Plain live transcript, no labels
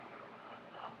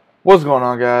What's going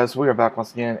on, guys? We are back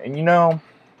once again, and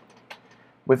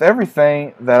with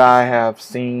everything that I have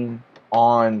seen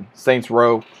on Saints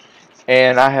Row,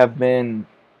 and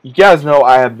you guys know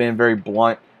I have been very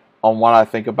blunt on what I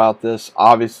think about this.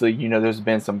 Obviously, there's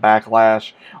been some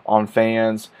backlash on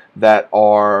fans that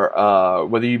are,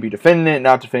 whether you be defending it,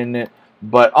 not defending it,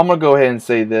 but I'm going to go ahead and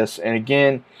say this, and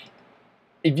again,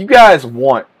 if you guys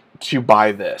want to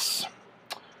buy this,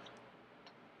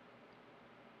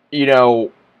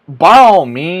 by all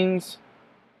means,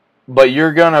 but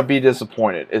you're going to be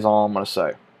disappointed, is all I'm going to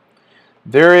say.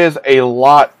 There is a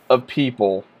lot of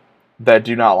people that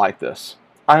do not like this.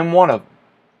 I'm one of them.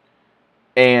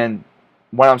 And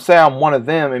when I'm saying I'm one of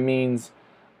them, it means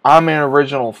I'm an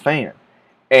original fan.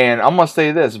 And I'm going to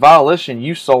say this, Volition,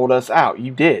 you sold us out.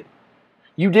 You did.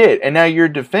 You did. And now you're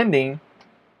defending,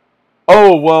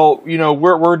 oh, well,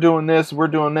 we're doing this,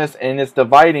 and it's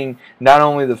dividing not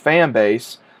only the fan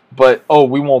base, but, oh,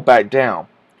 we won't back down.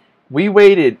 We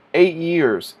waited 8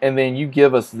 years, and then you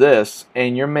give us this,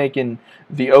 and you're making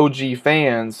the OG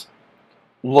fans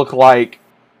look like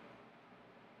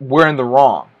we're in the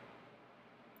wrong.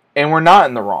 And we're not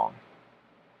in the wrong.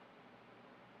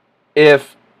 And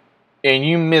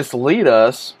you mislead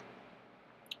us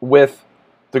with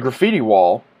the graffiti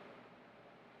wall,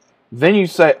 then you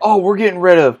say, oh, we're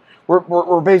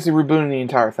basically rebooting the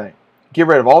entire thing. Get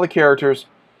rid of all the characters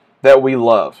that we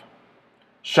love.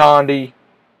 Shaundi,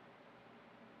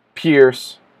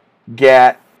 Pierce,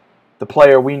 Gat, the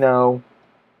player we know.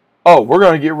 Oh, we're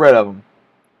going to get rid of them.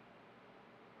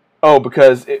 Oh,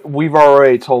 because we've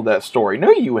already told that story.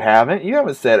 No, you haven't. You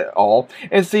haven't said it all.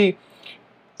 And see,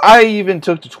 I even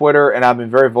took to Twitter, and I've been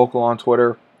very vocal on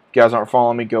Twitter. If you guys aren't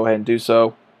following me, go ahead and do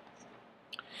so.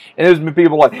 And there's been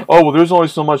people like, oh, well, there's only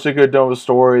so much they could have done with the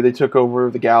story. They took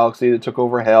over the galaxy. They took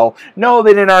over hell. No,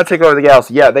 they did not take over the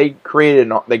galaxy. Yeah, they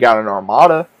got an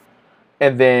armada.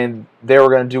 And then they were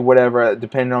going to do whatever,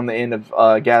 depending on the end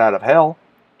of Get Out of Hell.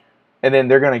 And then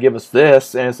they're going to give us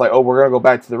this. And it's like, oh, we're going to go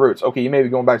back to the roots. Okay, you may be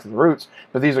going back to the roots.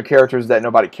 But these are characters that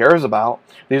nobody cares about.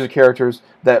 These are characters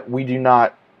that we do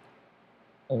not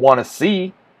want to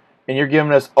see. And you're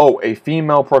giving us, oh, a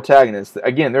female protagonist.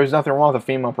 Again, there's nothing wrong with a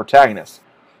female protagonist.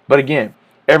 But again,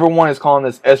 everyone is calling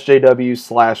this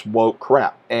SJW/woke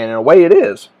crap. And in a way it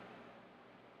is.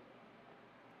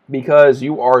 Because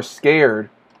you are scared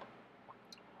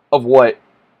of what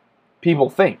people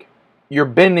think. You're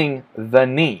bending the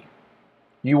knee.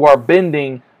 You are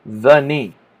bending the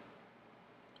knee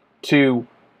to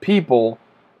people.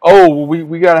 Oh,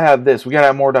 we got to have this. We got to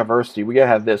have more diversity. We got to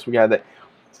have this. We got to have that.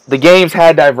 The games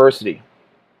had diversity.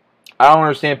 I don't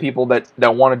understand people that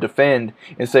want to defend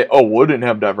and say, oh, well, it didn't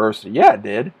have diversity. Yeah, it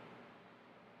did.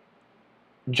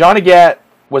 Johnny Gat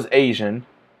was Asian.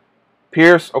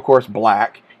 Pierce, of course,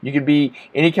 black. You could be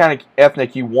any kind of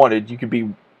ethnic you wanted. You could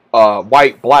be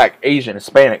white, black, Asian,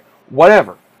 Hispanic,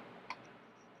 whatever.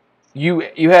 You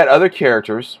had other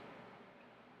characters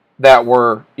that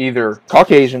were either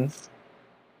Caucasian,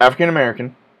 African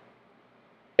American,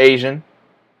 Asian,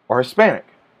 or Hispanic.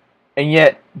 And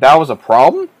yet, that was a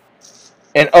problem?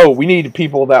 And, oh, we need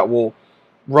people that will,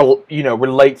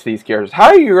 relate to these characters. How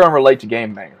are you going to relate to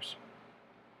game bangers?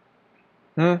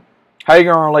 How are you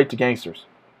going to relate to gangsters?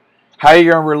 How are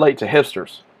you going to relate to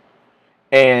hipsters?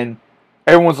 And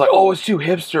everyone's like, oh, it's too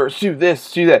hipster, it's too this,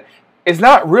 it's too that. It's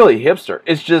not really hipster.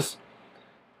 It's just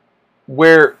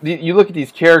where you look at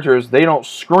these characters, they don't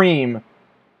scream,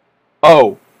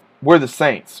 oh, we're the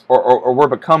Saints, or we're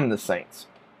becoming the Saints.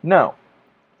 No.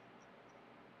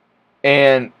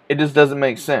 And it just doesn't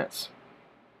make sense.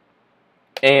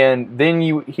 And then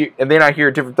I hear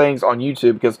different things on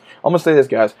YouTube, because I'm going to say this,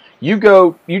 guys. You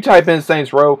type in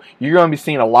Saints Row, you're going to be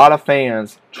seeing a lot of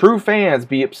fans, true fans,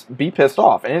 be pissed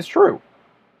off. And it's true.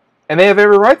 And they have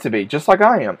every right to be, just like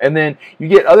I am. And then you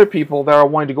get other people that are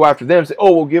wanting to go after them and say,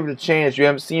 oh, we'll give it a chance. You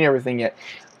haven't seen everything yet.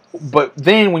 But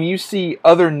then when you see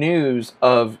other news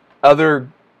of other,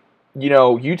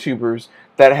 YouTubers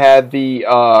that had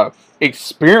the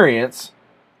experience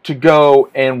to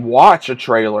go and watch a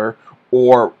trailer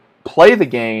or play the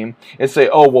game and say,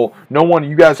 oh, well,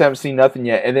 you guys haven't seen nothing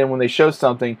yet. And then when they show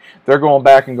something, they're going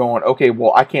back and going, okay,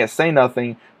 well, I can't say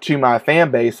nothing to my fan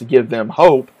base to give them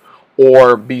hope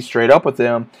or be straight up with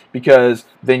them, because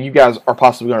then you guys are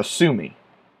possibly going to sue me.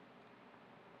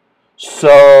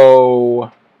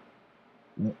 So,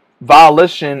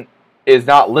 Volition is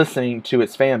not listening to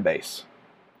its fan base.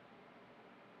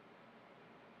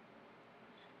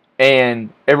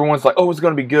 And everyone's like, oh, it's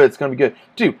going to be good, it's going to be good.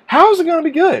 Dude, how is it going to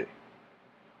be good?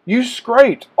 You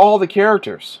scraped all the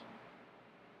characters.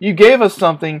 You gave us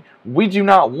something we do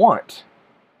not want.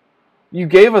 You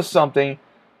gave us something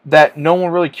that no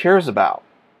one really cares about.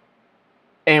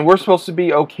 And we're supposed to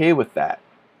be okay with that.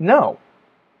 No.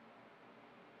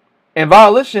 And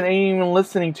Volition ain't even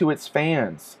listening to its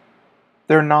fans.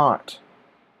 They're not.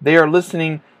 They are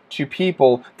listening to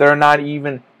people that are not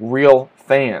even real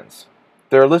fans.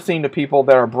 They're listening to people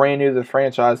that are brand new to the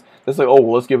franchise. That's like, oh,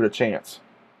 well, let's give it a chance.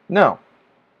 No.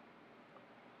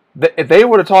 If they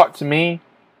would have talked to me,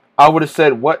 I would have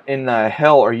said, what in the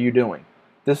hell are you doing?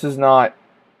 This is not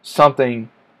something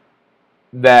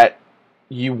that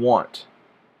you want,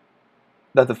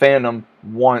 that the fandom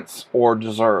wants or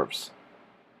deserves.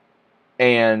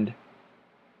 And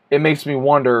it makes me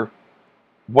wonder,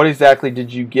 what exactly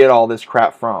did you get all this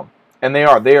crap from? And they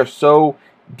are so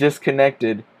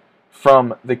disconnected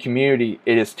from the community,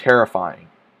 it is terrifying.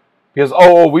 Because,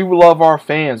 oh, we love our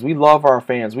fans, we love our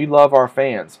fans, we love our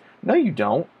fans. No, you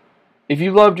don't. If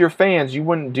you loved your fans, you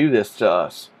wouldn't do this to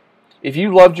us. If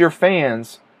you loved your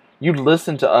fans, you'd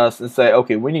listen to us and say,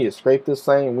 okay, we need to scrape this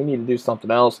thing, we need to do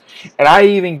something else. And I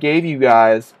even gave you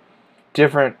guys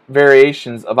different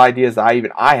variations of ideas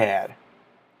that I had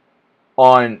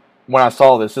on when I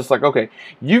saw this. It's like, okay,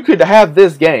 you could have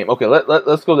this game. Okay,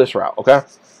 let's go this route, okay?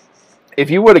 If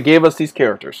you would have gave us these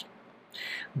characters,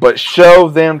 but show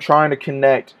them trying to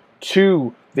connect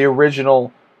to the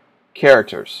original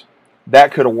characters,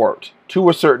 that could have worked to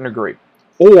a certain degree.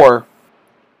 Or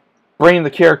bring the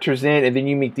characters in and then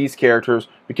you meet these characters,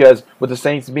 because with the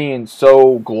Saints being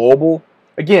so global,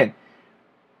 again,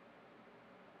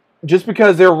 just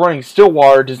because they're running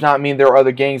Stillwater does not mean there are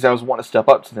other gangs that was wanting to step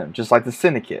up to them, just like the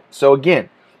Syndicate. So again,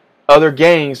 other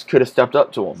gangs could have stepped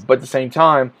up to them. But at the same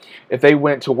time, if they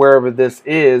went to wherever this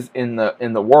is in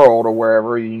the world, or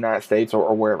wherever, the United States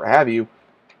or wherever have you,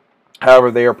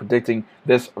 however they are predicting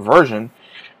this version,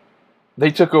 they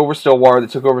took over Stillwater, they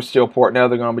took over Steelport, now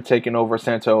they're going to be taking over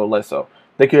Santo Ileso.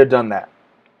 They could have done that.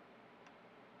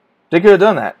 They could have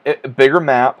done that. A bigger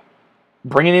map,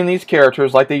 bringing in these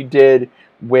characters like they did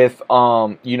with,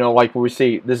 you know, like we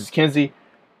see, this is Kinsey,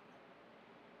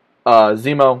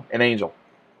 Zemo, and Angel.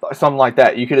 Something like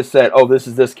that. You could have said, oh, this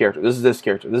is this character, this is this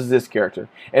character, this is this character,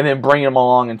 and then bring them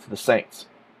along into the Saints.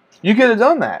 You could have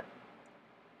done that.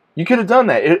 You could have done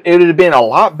that. It would have been a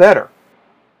lot better.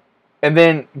 And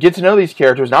then get to know these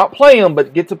characters, not play them,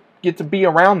 but get to be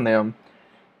around them,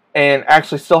 and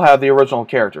actually still have the original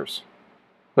characters.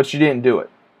 But you didn't do it.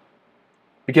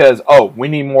 Because, oh, we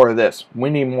need more of this, we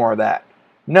need more of that.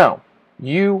 No.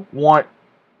 You want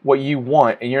what you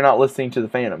want, and you're not listening to the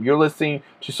fandom. You're listening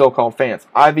to so-called fans.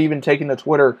 I've even taken to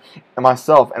Twitter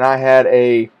myself, and I had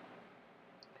a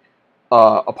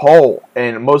poll,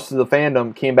 and most of the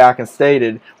fandom came back and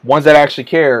stated, ones that actually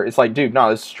care, it's like, dude,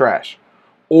 no, this is trash.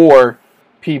 Or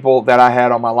people that I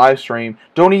had on my live stream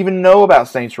don't even know about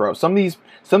Saints Row. Some of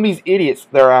these idiots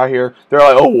that are out here, they're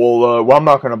like, oh, well, I'm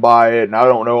not going to buy it, and I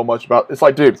don't know much about it. It's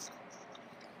like, dude,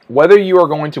 whether you are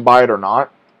going to buy it or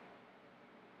not,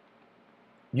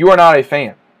 you are not a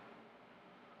fan.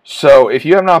 So if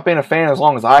you have not been a fan as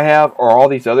long as I have, or all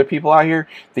these other people out here,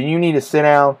 then you need to sit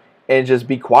down and just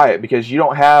be quiet, because you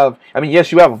don't have, I mean,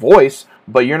 yes, you have a voice,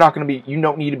 but you're not going to be, you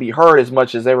don't need to be heard as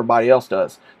much as everybody else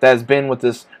does that has been with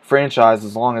this franchise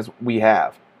as long as we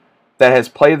have, that has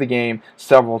played the game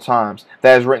several times,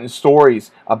 that has written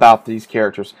stories about these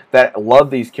characters, that love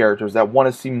these characters, that want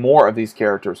to see more of these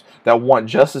characters, that want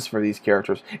justice for these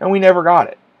characters, and we never got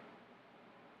it.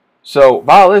 So,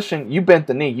 Volition, you bent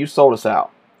the knee, you sold us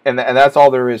out, and that's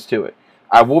all there is to it.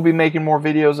 I will be making more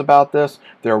videos about this.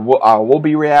 I will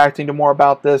be reacting to more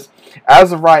about this.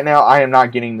 As of right now, I am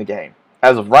not getting the game.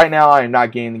 As of right now, I am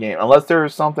not getting the game. Unless there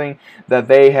is something that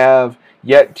they have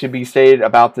yet to be stated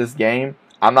about this game,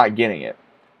 I'm not getting it.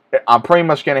 I'm pretty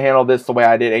much going to handle this the way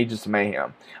I did Agents of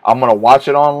Mayhem. I'm going to watch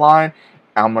it online,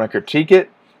 I'm going to critique it,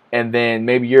 and then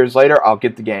maybe years later, I'll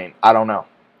get the game. I don't know.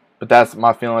 But that's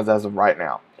my feelings as of right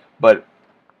now. But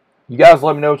you guys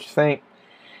let me know what you think.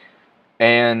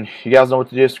 And you guys know what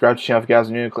to do. Subscribe to the channel if you guys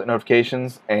are new. Click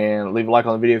notifications. And leave a like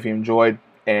on the video if you enjoyed.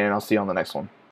 And I'll see you on the next one.